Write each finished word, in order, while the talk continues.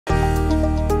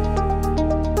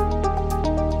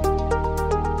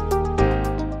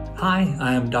Hi,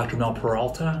 I'm Dr. Mel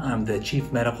Peralta. I'm the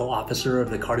Chief Medical Officer of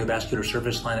the Cardiovascular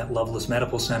Service Line at Lovelace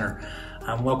Medical Center.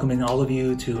 I'm welcoming all of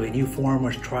you to a new forum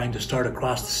we're trying to start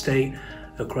across the state,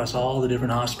 across all the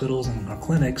different hospitals and our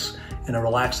clinics, in a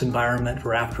relaxed environment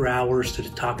for after hours to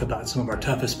talk about some of our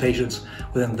toughest patients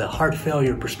within the heart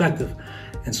failure perspective.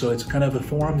 And so it's kind of a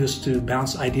forum just to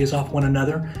bounce ideas off one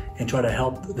another and try to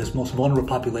help this most vulnerable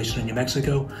population in New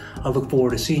Mexico. I look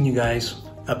forward to seeing you guys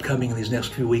upcoming in these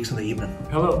next few weeks in the evening.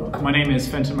 Hello, my name is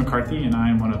Fenton McCarthy and I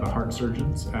am one of the heart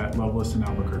surgeons at Lovelace in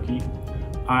Albuquerque.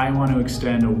 I want to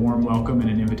extend a warm welcome and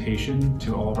an invitation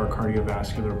to all of our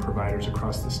cardiovascular providers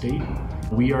across the state.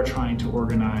 We are trying to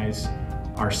organize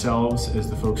ourselves as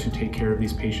the folks who take care of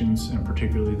these patients, and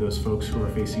particularly those folks who are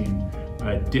facing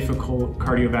difficult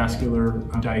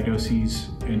cardiovascular diagnoses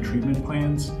and treatment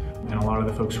plans, and a lot of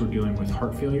the folks who are dealing with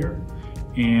heart failure,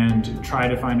 and try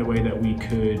to find a way that we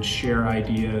could share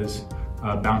ideas,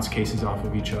 bounce cases off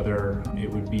of each other.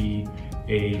 It would be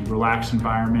a relaxed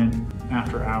environment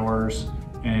after hours,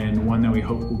 and one that we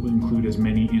hope will include as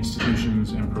many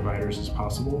institutions and providers as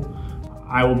possible.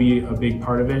 I will be a big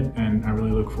part of it, and I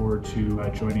really look forward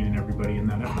to joining everybody in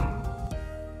that effort.